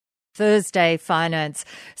Thursday Finance.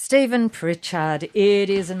 Stephen Pritchard, it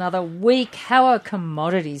is another week. How are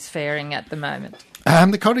commodities faring at the moment?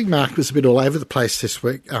 The commodity market was a bit all over the place this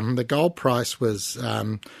week. The gold price was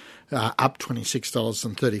up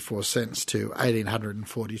 $26.34 to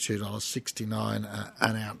 $1,842.69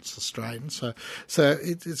 an ounce Australian. So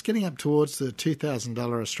it's getting up towards the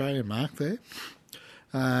 $2,000 Australian mark there.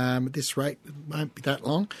 At this rate, it won't be that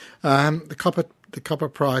long. The copper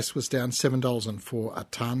price was down $7.04 a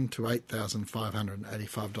tonne to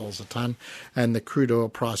 $8,585 a tonne, and the crude oil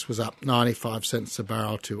price was up 95 cents a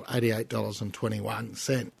barrel to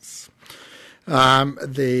 $88.21.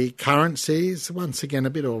 The currencies, once again, a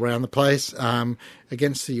bit all around the place.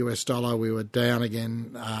 Against the US dollar, we were down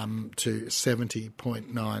again to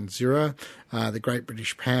 70.90. The Great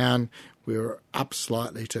British Pound, we were up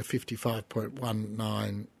slightly to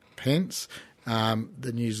 55.19 pence.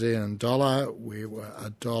 The New Zealand dollar, we were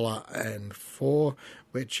 $1.04,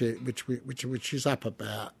 which is up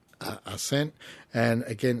about a cent. And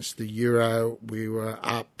against the euro, we were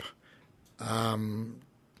up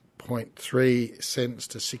 0.3 cents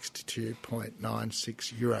to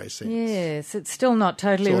 62.96 euro cents. Yes, it's still not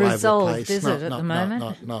totally resolved, is it, at the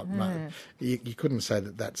moment? No. You couldn't say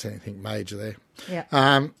that that's anything major there.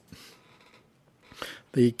 Yeah.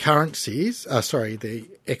 The currencies, the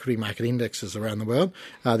equity market indexes around the world.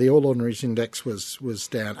 The All Ordinaries Index was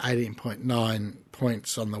down 18.9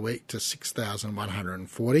 points on the week to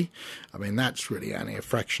 6,140. I mean, that's really only a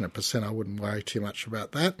fraction of a percent. I wouldn't worry too much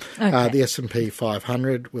about that. Okay. The S&P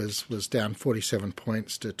 500 was down 47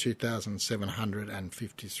 points to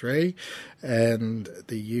 2,753. And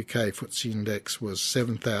the UK FTSE Index was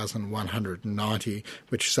 7,190,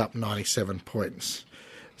 which is up 97 points.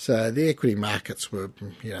 So the equity markets were,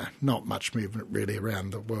 not much movement really around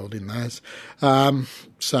the world in those.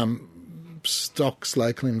 Some stocks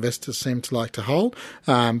local investors seem to like to hold.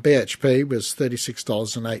 BHP was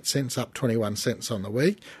 $36.08, up 21 cents on the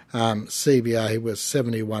week. CBA was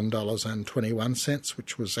 $71.21,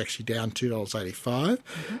 which was actually down $2.85.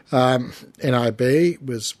 NIB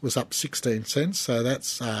was up 16 cents, so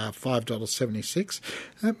that's $5.76.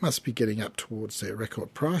 That must be getting up towards their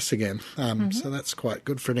record price again. So that's quite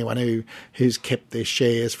good for anyone who's kept their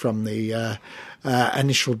shares from the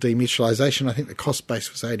initial demutualisation. I think the cost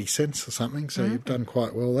base was 80 cents or something, so you've done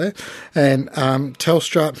quite well there. And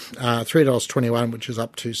Telstra, $3.21, which is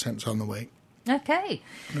up 2 cents on the week. Okay,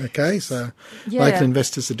 so local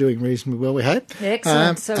investors are doing reasonably well, we hope.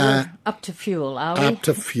 Excellent. So we're up to fuel, are we? Up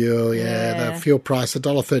to fuel, yeah. The fuel price,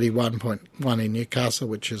 $1.31.1 in Newcastle,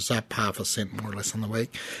 which is up half a cent more or less on the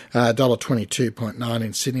week. $1.22.9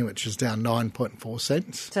 in Sydney, which is down 9.4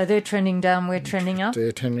 cents. So they're trending down, we're trending up?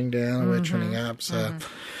 They're trending down, we're trending up. So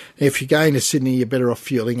if you're going to Sydney, you're better off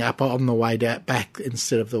fueling up on the way back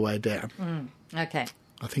instead of the way down. Okay.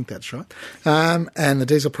 I think that's right. And the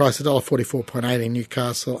diesel price, $1.44.8 in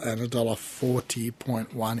Newcastle and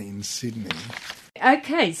 $1.40.1 in Sydney.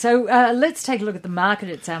 Okay, so let's take a look at the market.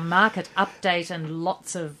 It's our market update and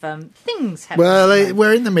lots of things happening. Well,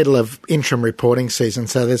 we're in the middle of interim reporting season,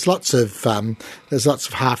 so there's lots of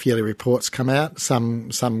half-yearly reports come out.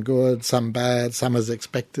 Some good, some bad, some as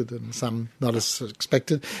expected, and some not as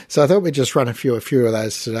expected. So I thought we'd just run a few of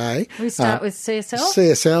those today. We start with CSL.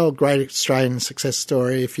 CSL, great Australian success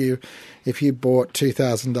story. If you bought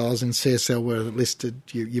 $2,000 in CSL where it listed,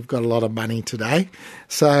 you've got a lot of money today.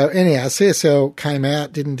 So anyhow, CSL came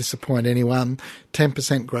out, didn't disappoint anyone.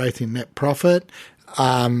 10% growth in net profit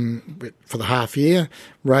for the half year,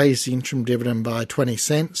 raised the interim dividend by 20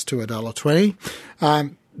 cents to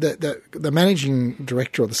 $1.20. The managing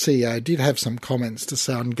director or the CEO did have some comments to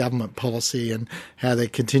say on government policy and how their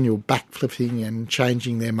continual backflipping and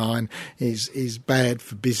changing their mind is bad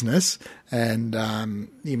for business. And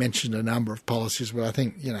he mentioned a number of policies where I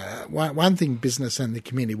think, one thing business and the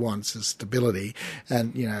community wants is stability.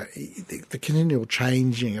 And, the continual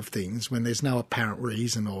changing of things when there's no apparent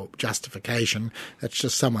reason or justification, that's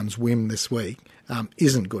just someone's whim this week,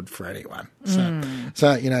 isn't good for anyone. So,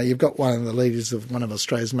 you've got one of the leaders of one of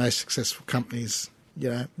Australia's most successful companies,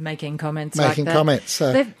 making comments making like that. Comments.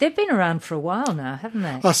 So, they've been around for a while now, haven't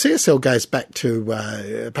they? CSL goes back to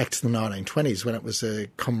the 1920s when it was a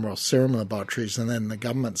Commonwealth Serum Laboratories, and then the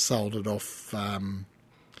government sold it off.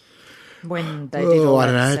 When they did all that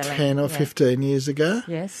I don't know, selling. 10 or 15 years ago.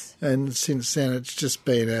 Yes. And since then, it's just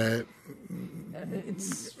been a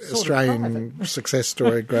it's Australian success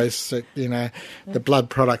story. Growth, the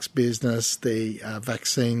blood products business, the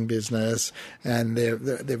vaccine business, and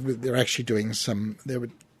they're actually doing some. They're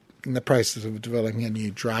in the process of developing a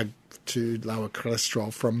new drug to lower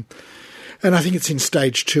cholesterol from And I think it's in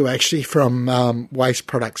stage 2 actually from waste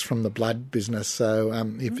products from the blood business. So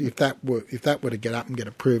if that were to get up and get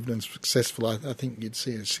approved and successful, I think you'd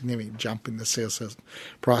see a significant jump in the CSL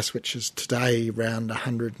price, which is today around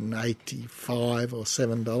 $185 or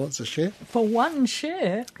 $7 a share. For one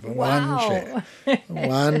share? For wow. one share.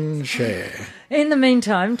 One share. In the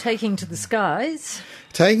meantime, taking to the skies.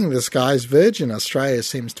 Taking the skies, Virgin Australia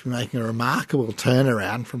seems to be making a remarkable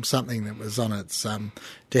turnaround from something that was on its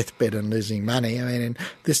deathbed and losing money. I mean,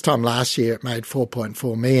 this time last year it made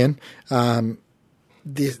 $4.4 million.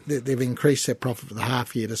 They've increased their profit for the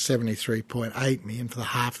half year to $73.8 million for the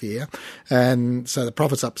half year, and so the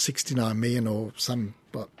profit's up $69 million or some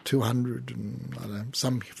 200 and I don't know,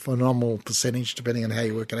 some phenomenal percentage depending on how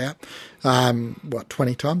you work it out.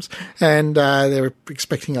 20 times, and they're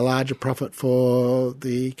expecting a larger profit for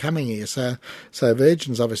the coming year. So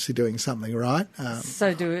Virgin's obviously doing something right.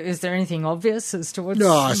 Is there anything obvious as to what's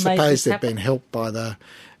No, I suppose they've happen? been helped by the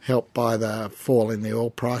fall in the oil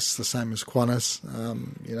price, the same as Qantas.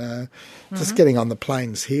 Just getting on the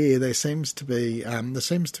planes here, the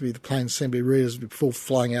planes seem to be reasonably full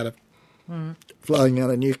flying out of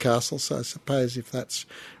Newcastle. So I suppose if that's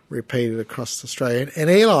repeated across Australia, and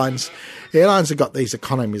airlines have got these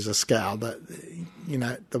economies of scale that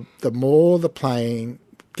the more the plane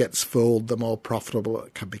gets filled, the more profitable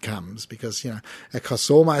it becomes, because it costs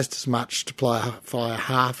almost as much to fly a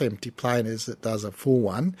half-empty plane as it does a full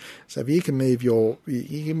one. So if you can move your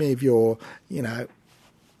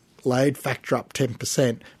load factor up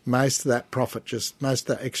 10%, most of that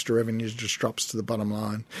extra revenue just drops to the bottom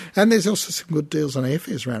line. And there's also some good deals on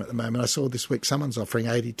airfares around at the moment. I saw this week someone's offering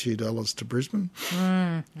 $82 to Brisbane.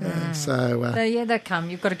 They come.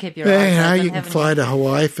 You've got to keep your eyes open. You can fly to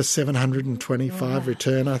Hawaii for $725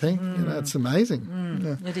 return, I think. It's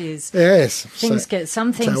amazing. It is. Yes.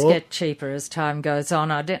 Some things get cheaper as time goes on.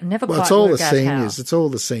 I never quite it's all work the out seniors. how. It's all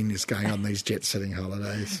the seniors going on these jet-setting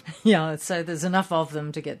holidays. Yeah, so there's enough of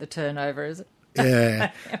them to get the turnover, is it?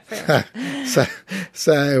 Yeah.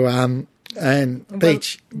 And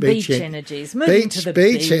beach energies. Moving to the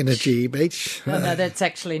beach. Energy. No, that's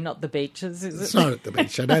actually not the beaches, is it? It's not at the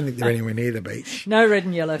beach. I don't think they're anywhere near the beach. No red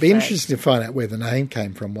and yellow. It'd be interesting to find out where the name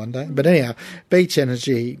came from one day. But anyhow, Beach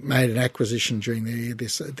Energy made an acquisition during the year,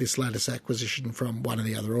 this latest acquisition from one of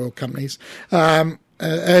the other oil companies.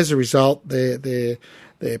 As a result, their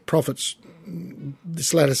profits.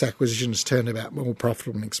 This latest acquisition has turned out more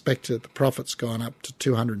profitable than expected. The profit's gone up to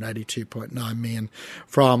 $282.9 million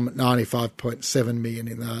from $95.7 million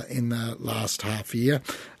in the last half year.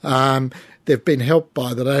 They've been helped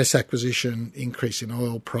by the latest acquisition, increase in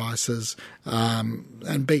oil prices,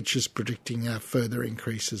 and Beach is predicting further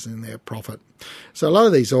increases in their profit. So a lot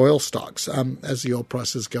of these oil stocks, as the oil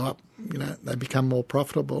prices go up, they become more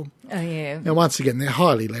profitable. Oh yeah. And once again, they're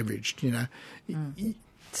highly leveraged.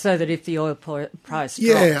 So that if the oil price drops,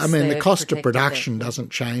 the cost of production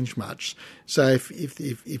doesn't change much. So if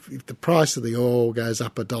the price of the oil goes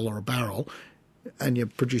up $1 a barrel, and you're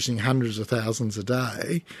producing hundreds of thousands a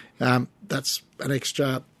day, that's an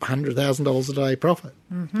extra $100,000 a day profit.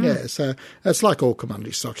 Mm-hmm. Yeah, so it's like all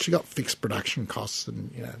commodity stocks. You've got fixed production costs, and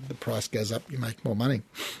the price goes up, you make more money.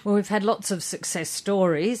 Well, we've had lots of success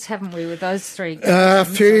stories, haven't we, with those three?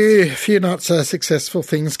 Few not so successful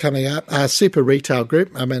things coming up. Super Retail Group.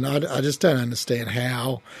 I mean, I just don't understand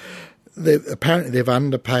how. Apparently they've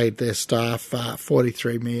underpaid their staff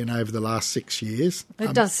 $43 million over the last 6 years.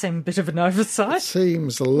 It does seem a bit of an oversight. It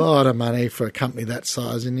seems a lot of money for a company that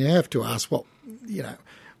size, and you have to ask what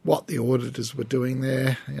the auditors were doing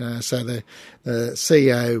there. So the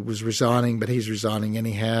CEO was resigning, but he's resigning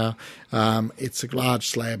anyhow. It's a large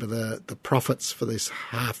slab of the profits for this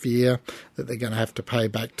half year that they're going to have to pay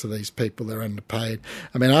back to these people they're underpaid.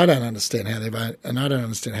 I mean, I don't understand how and I don't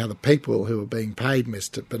understand how the people who are being paid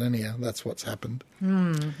missed it, but anyhow, that's what's happened.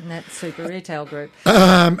 That's Super Retail Group.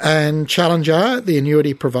 And Challenger, the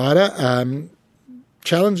annuity provider,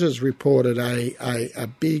 Challenger's reported a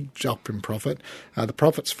big drop in profit. The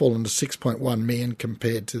profit's fallen to $6.1 million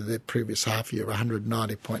compared to the previous half year,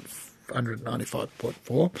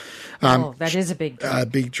 $195.4. That is a big drop. A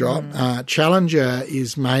big drop. Challenger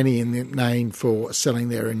is mainly known for selling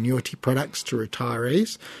their annuity products to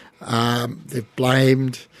retirees. They've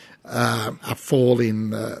blamed a fall in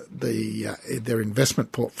their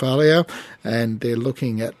investment portfolio, and they're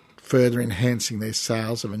looking at further enhancing their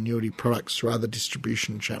sales of annuity products through other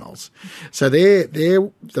distribution channels. So they're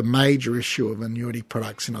the major issue of annuity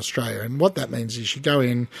products in Australia. And what that means is you go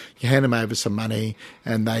in, you hand them over some money,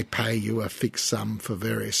 and they pay you a fixed sum for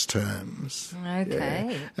various terms. Okay.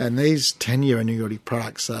 Yeah. And these 10-year annuity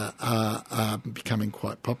products are becoming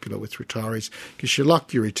quite popular with retirees because you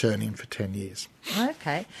lock your return in for 10 years.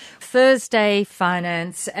 Okay. Thursday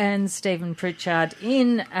Finance and Stephen Pritchard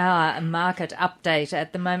in our market update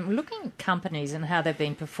at the moment, looking at companies and how they've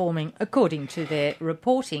been performing according to their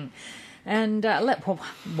reporting. And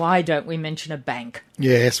why don't we mention a bank?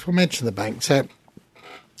 Yes, we'll mention the bank. So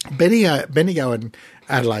Bendigo and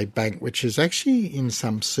Adelaide Bank, which is actually in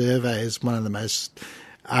some surveys one of the most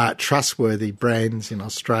trustworthy brands in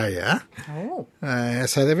Australia. Oh.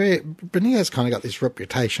 So Bendigo's kind of got this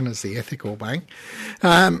reputation as the ethical bank.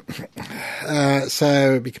 So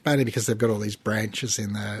mainly because they've got all these branches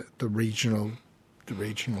in the regional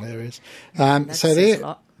areas. That says a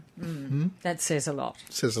lot. That says a lot.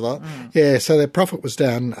 Says a lot. Yeah, so their profit was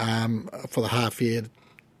down for the half year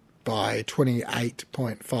by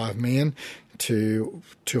 28.5 million to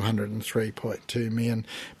 203.2 million,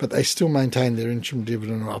 but they still maintain their interim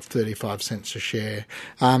dividend of 35 cents a share.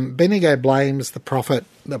 Bendigo blames the profit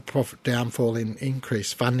downfall in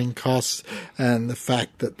increased funding costs and the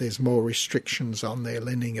fact that there's more restrictions on their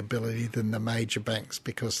lending ability than the major banks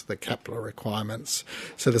because of the capital requirements.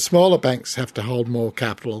 So the smaller banks have to hold more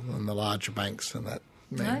capital than the larger banks, and that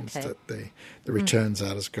means that the returns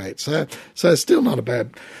aren't as great. So still not a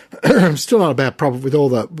bad problem with all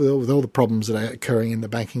the problems that are occurring in the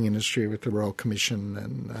banking industry with the Royal Commission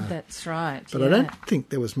and that's right. But I don't think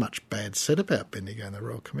there was much bad said about Bendigo and the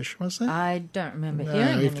Royal Commission, was there? I don't remember hearing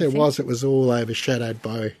anything. If there was, it was all overshadowed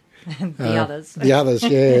by the others. The others,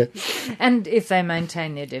 yeah. And if they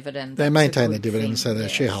maintain their dividend, they maintain their dividend, so the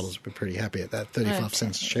shareholders will be pretty happy at that, 35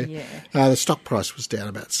 cents a share. Yeah. The stock price was down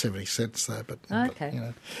about 70 cents though, but and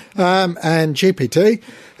GPT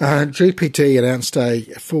announced a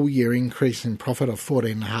full year increase in profit of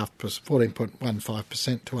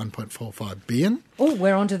 14.15% to 1.45 billion. Oh,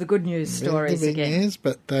 we're on to the good news stories again. Yes,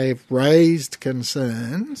 but they've raised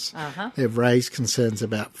concerns. They've raised concerns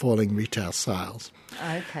about falling retail sales.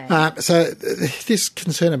 Okay. So this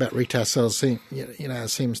concern about retail sales,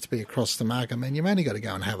 seems to be across the market. I mean, you've only got to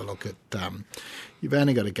go and have a look at the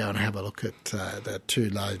two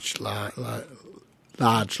large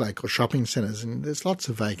local shopping centres, and there's lots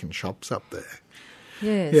of vacant shops up there.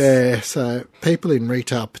 Yes. Yeah. So people in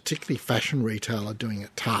retail, particularly fashion retail, are doing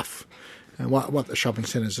it tough. And what the shopping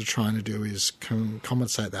centres are trying to do is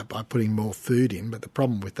compensate that by putting more food in. But the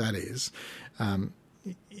problem with that is,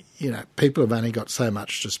 people have only got so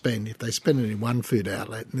much to spend. If they spend it in one food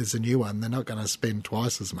outlet and there's a new one, they're not going to spend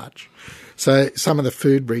twice as much. So some of the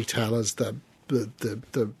food retailers, the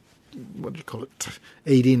what do you call it,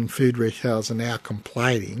 eat-in food retailers are now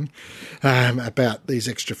complaining about these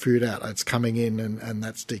extra food outlets coming in and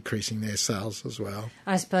that's decreasing their sales as well.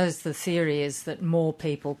 I suppose the theory is that more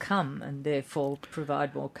people come and therefore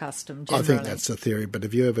provide more custom generally. I think that's the theory, but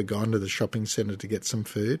have you ever gone to the shopping centre to get some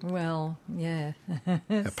food? Well, yeah.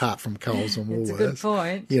 Apart from Coles and Woolworths. It's a good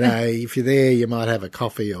point. If you're there, you might have a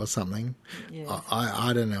coffee or something. Yes.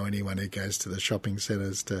 I don't know anyone who goes to the shopping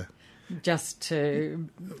centres just to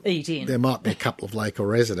eat in. There might be a couple of local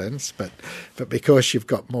residents, but because you've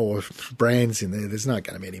got more brands in there, there's not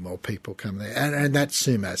going to be any more people come there. And that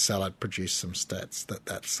Sumo Salad produced some stats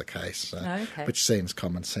that's the case, which seems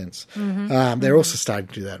common sense. They're also starting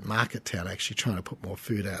to do that in Market Town, actually trying to put more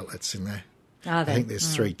food outlets in there. Are they? I think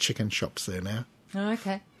there's 3 chicken shops there now.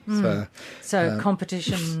 Okay. So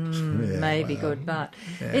competition may be good, but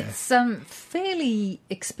it's fairly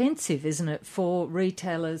expensive, isn't it, for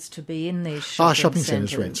retailers to be in these shopping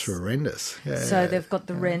centres' rents are horrendous. So they've got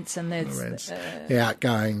the rents and there's the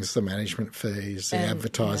outgoings, the management fees, the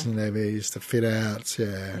advertising levies, the fit outs.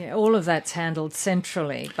 Yeah, all of that's handled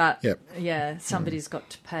centrally, but somebody's got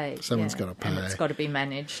to pay. Someone's got to pay. And it's got to be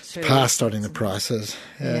managed through passed on in the prices.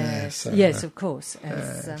 Yes, of course,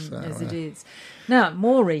 as it is. Now,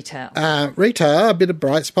 more retail. Retail, a bit of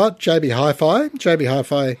bright spot. JB Hi-Fi. JB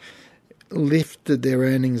Hi-Fi lifted their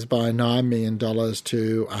earnings by $9 million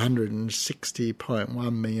to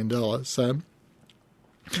 $160.1 million. So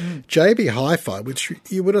JB Hi-Fi, which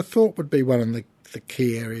you would have thought would be one of the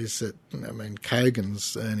key areas that,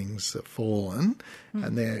 Kogan's earnings have fallen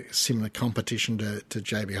and they're similar competition to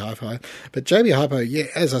JB Hi-Fi. But JB Hi-Fi,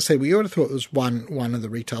 as I said, we would have thought it was one of the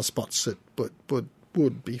retail spots that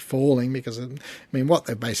would be falling because, what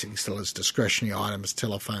they basically sell is discretionary items,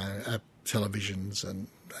 televisions and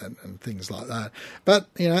and things like that.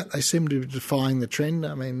 But, they seem to be defying the trend.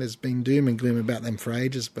 I mean, there's been doom and gloom about them for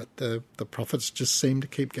ages, but the profits just seem to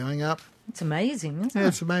keep going up. It's amazing, isn't it? Yeah,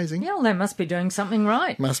 it's amazing. Yeah, well, they must be doing something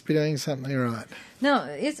right. Must be doing something right. Now,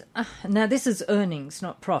 this is earnings,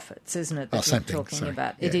 not profits, isn't it, that same you're talking thing,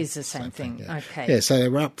 about? Yeah, it is the same thing. Yeah. Okay. Yeah, so they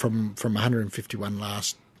were up from 151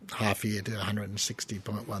 last half year to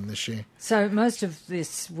 160.1 this year. So most of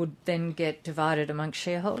this would then get divided amongst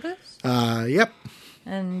shareholders? Yep.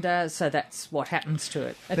 And so that's what happens to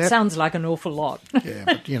it. It Yep. sounds like an awful lot. Yeah,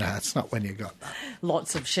 but, it's not when you've got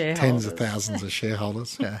Lots of shareholders. tens of thousands of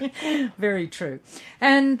shareholders. Yeah. Very true.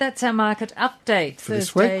 And that's our market update. For this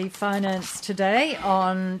Thursday Finance Today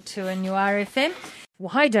on 2NURFM.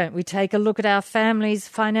 Why don't we take a look at our family's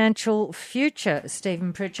financial future,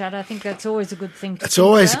 Stephen Pritchard? I think that's always a good thing to It's think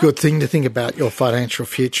always about. a good thing to think about your financial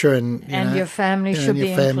future and your family should and be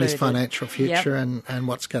your family's included. financial future Yep. and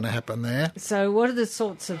what's going to happen there. So what are the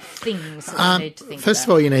sorts of things that you need to think First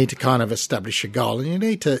about? of all, you need to kind of establish a goal, and you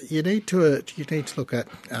need to look at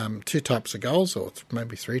two types of goals, or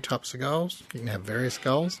maybe three types of goals. You can have various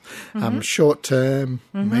goals: short term,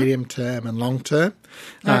 medium term, and long term.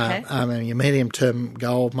 Okay. Your medium term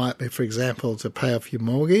goal might be, for example, to pay off your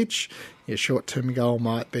mortgage. Your short term goal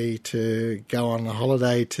might be to go on a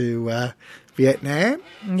holiday to Vietnam,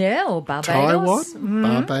 Yeah, or Barbados. Taiwan,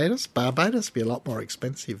 Barbados. Barbados would be a lot more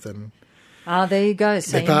expensive than. There you go.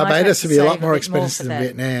 So you might Barbados have to would be a lot save more bit more expensive for than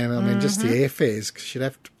that. Vietnam. I mean, just the airfares, because you'd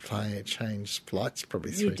have to change flights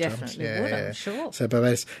probably You 3 times. definitely would, I'm sure. So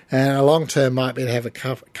Barbados, and a long term might be to have a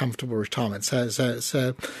comfortable retirement. So as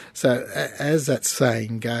that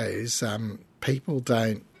saying goes, people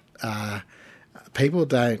don't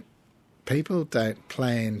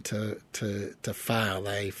plan to fail.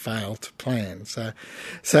 They fail to plan. So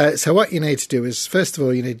what you need to do is, first of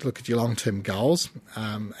all, you need to look at your long-term goals,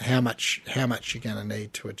 how much you're going to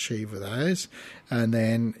need to achieve with those, and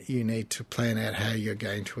then you need to plan out how you're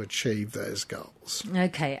going to achieve those goals.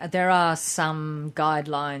 Okay, there are some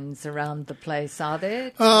guidelines around the place, are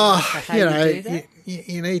there? Oh, for how you do that?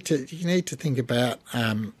 you need to think about.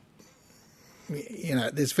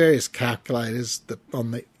 There's various calculators that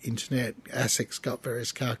on the internet. ASIC's got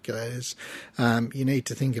various calculators. You need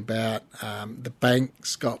to think about the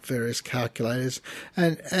bank's got various calculators,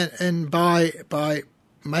 and by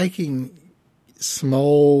making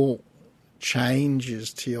small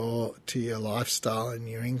changes to your lifestyle and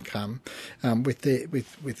your income, with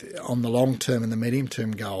on the long term and the medium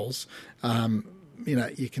term goals.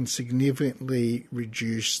 You can significantly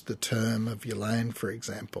reduce the term of your loan, for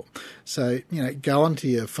example. So, go onto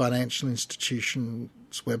your financial institution's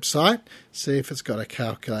website, see if it's got a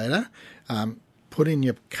calculator, put in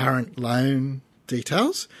your current loan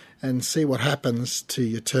details and see what happens to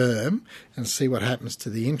your term and see what happens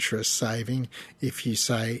to the interest saving if you,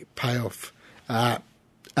 say, pay off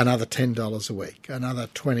another $10 a week, another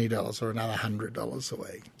 $20 or another $100 a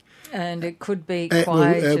week. And it could be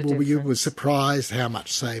quite a difference. You were surprised how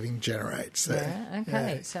much saving generates there. Yeah,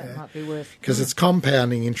 okay, so it might be worth... Because it's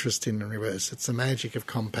compounding interest in reverse. It's the magic of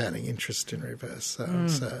compounding interest in reverse.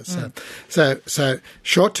 So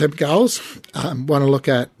short-term goals, want to look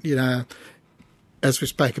at, as we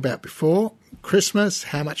spoke about before, Christmas,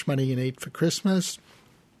 how much money you need for Christmas.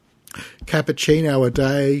 Cappuccino a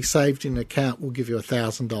day saved in an account will give you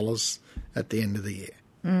 $1,000 at the end of the year.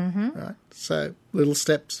 Mm-hmm. Right, so little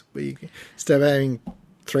steps. Instead of having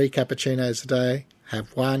 3 cappuccinos a day,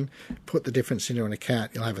 have 1. Put the difference into an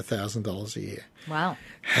account. You'll have $1,000 a year. Wow.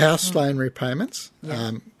 House loan repayments.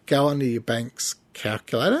 Yeah. Go onto your bank's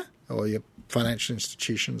calculator or your financial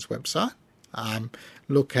institution's website.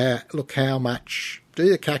 Look how much. Do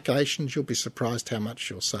the calculations. You'll be surprised how much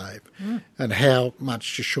you'll save, and how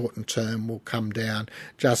much your shortened term will come down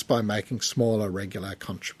just by making smaller regular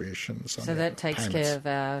contributions. So that takes care of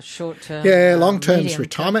our short term. Yeah, long term's medium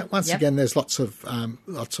retirement. term. Once again, there's lots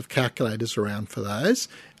of calculators around for those.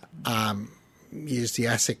 Use the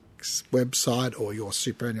ASIC's website or your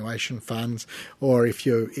superannuation funds, or if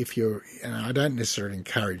you're, I don't necessarily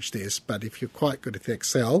encourage this, but if you're quite good at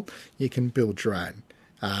Excel, you can build your own.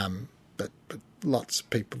 But lots of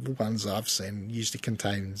people, the ones I've seen, usually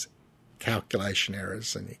contains calculation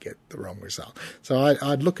errors and you get the wrong result. So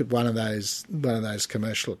I'd look at one of those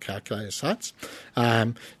commercial calculator sites.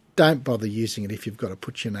 Don't bother using it if you've got to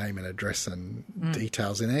put your name and address and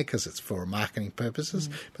details in there, because it's for marketing purposes.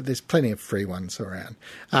 But there's plenty of free ones around.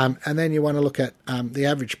 And then you want to look at the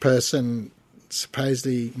average person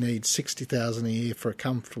supposedly needs $60,000 a year for a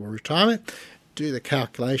comfortable retirement. Do the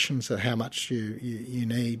calculations of how much you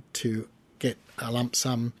need to get a lump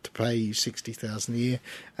sum to pay you $60,000 a year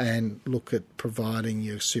and look at providing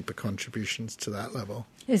your super contributions to that level.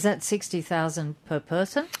 Is that $60,000 per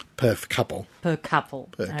person? Per couple. Per couple.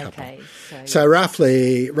 Per couple. Okay. So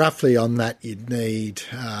roughly on that, you'd need,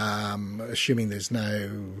 assuming there's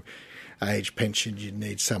no age pension, you'd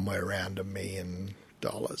need somewhere around $1 million,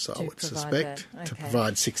 I would suspect, to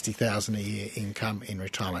provide $60,000 a year income in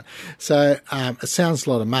retirement. So it sounds a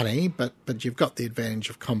lot of money, but you've got the advantage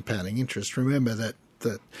of compounding interest. Remember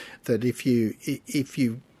that if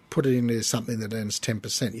you put it into something that earns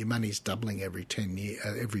 10%, your money's doubling every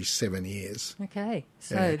 7 years. Okay,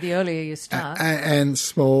 so the earlier you start. And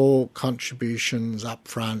small contributions up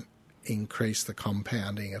front increase the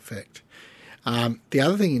compounding effect. The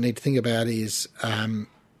other thing you need to think about is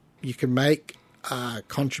you can make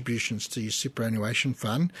contributions to your superannuation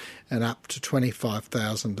fund, and up to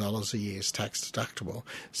 $25,000 a year is tax deductible.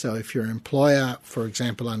 So if your employer, for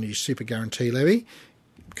example, under your super guarantee levy,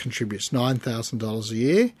 contributes $9,000 a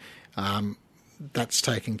year, that's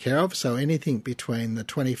taken care of. So anything between the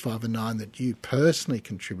 25 and 9 that you personally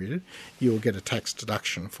contributed, you'll get a tax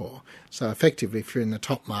deduction for. So effectively, if you're in the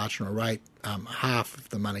top marginal rate, half of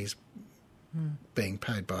the money's being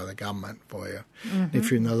paid by the government for you. Mm-hmm.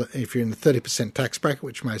 If you're in the 30% tax bracket,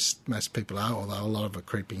 which most people are, although a lot of it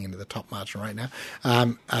creeping into the top marginal rate now,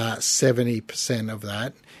 70% of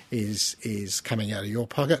that is coming out of your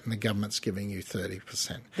pocket, and the government's giving you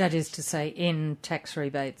 30%. That is to say, in tax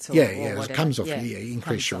rebates, or it comes off. You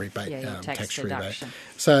increase your rebate, tax rebate.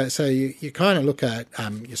 So you kind of look at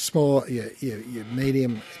your small, your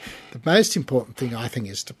medium. The most important thing, I think,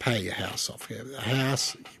 is to pay your house off. The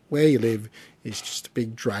house where you live is just a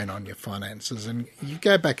big drain on your finances, and you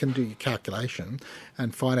go back and do your calculation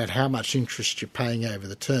and find out how much interest you're paying over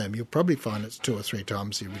the term. You'll probably find it's 2 or 3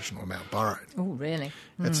 times the original amount borrowed. Oh, really?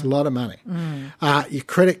 It's a lot of money. Your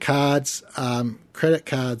credit cards are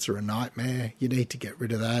a nightmare. You need to get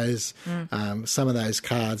rid of those. Some of those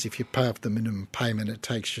cards, if you pay off the minimum payment, it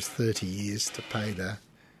takes you 30 years to pay the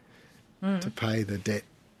debt.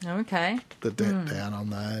 Okay. The debt down on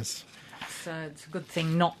those. So it's a good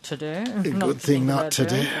thing not to do. A good thing not to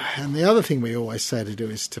do. And the other thing we always say to do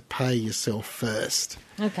is to pay yourself first.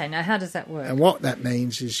 Okay, now how does that work? And what that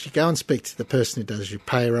means is you go and speak to the person who does your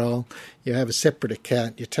payroll, you have a separate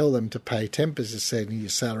account, you tell them to pay 10% of your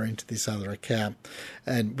salary into this other account,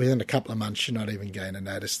 and within a couple of months you're not even going to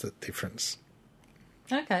notice the difference.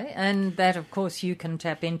 Okay, and that, of course, you can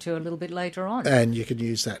tap into a little bit later on. And you can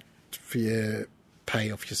use that for your pay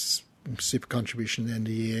off your super contribution at the end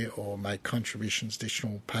of the year, or make contributions,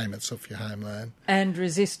 additional payments off your home loan. And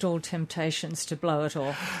resist all temptations to blow it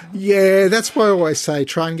off. Yeah, that's why I always say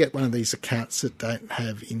try and get one of these accounts that don't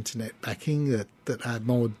have internet backing, that are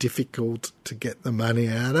more difficult to get the money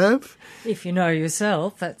out of. If you know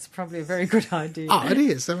yourself, that's probably a very good idea. Oh, it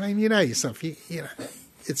is. I mean, you know yourself. You know,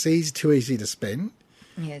 it's too easy to spend.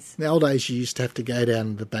 Yes. In the old days, you used to have to go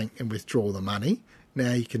down to the bank and withdraw the money.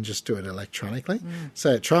 Now you can just do it electronically.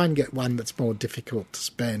 So try and get one that's more difficult to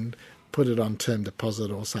spend, put it on term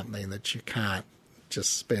deposit or something that you can't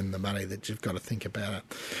just spend the money, that you've got to think about it.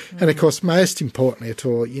 And, of course, most importantly at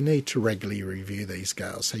all, you need to regularly review these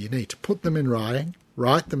goals. So you need to put them in writing,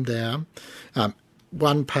 write them down.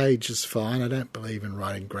 1 page is fine. I don't believe in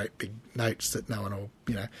writing great big notes that no one will,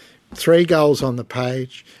 3 goals on the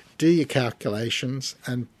page, do your calculations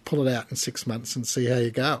and pull it out in 6 months and see how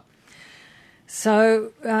you go.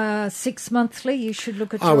 So 6 monthly, you should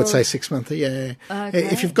look at I would say 6 monthly, yeah. Okay.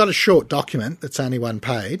 If you've got a short document that's only 1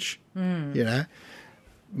 page,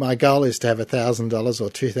 my goal is to have $1,000 or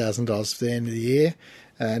 $2,000 for the end of the year,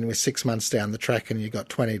 and we're 6 months down the track and you've got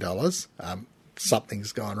 $20,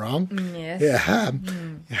 something's gone wrong. Yes. Yeah,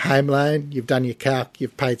 your home loan, you've done your calc,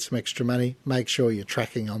 you've paid some extra money, make sure you're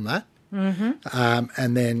tracking on that.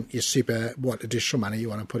 And then your super, what additional money you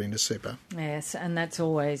want to put into super. Yes, and that's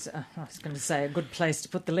always, I was going to say, a good place to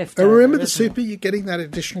put the leftover. Remember the super, you're getting that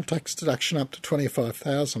additional tax deduction up to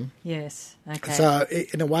 $25,000. Yes, okay. So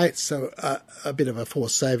in a way, it's a bit of a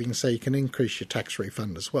forced saving, so you can increase your tax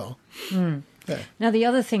refund as well. Yeah. Now, the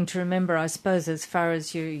other thing to remember, I suppose, as far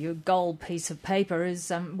as your gold piece of paper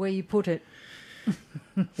is where you put it.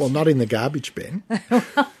 Well, not in the garbage bin.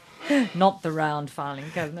 Not the round filing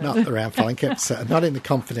cabinet. Not the round filing cabinet. So not in the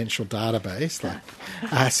confidential database.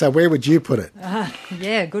 So where would you put it?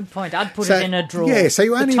 Yeah, good point. I'd put it in a drawer. Yeah, so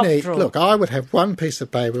you only need... drawer. Look, I would have 1 piece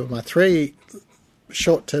of paper with my 3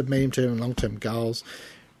 short-term, medium-term and long-term goals.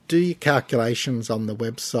 Do your calculations on the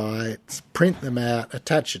website, print them out,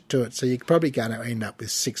 attach it to it. So you're probably going to end up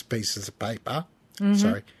with 6 pieces of paper.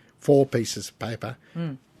 4 pieces of paper.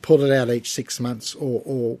 Put it out each 6 months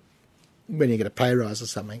or when you get a pay rise or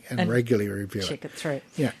something and regularly review check it through.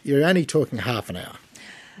 Yeah, you're only talking half an hour.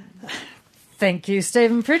 Thank you,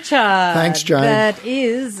 Stephen Pritchard. Thanks, Jane. That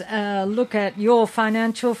is a look at your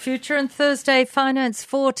financial future and Thursday Finance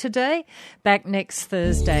for today. Back next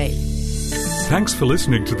Thursday. Thanks for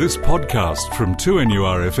listening to this podcast from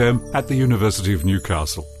 2NURFM at the University of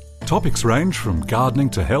Newcastle. Topics range from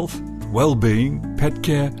gardening to health, well-being, pet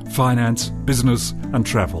care, finance, business and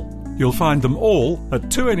travel. You'll find them all at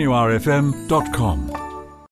 2NURFM.com.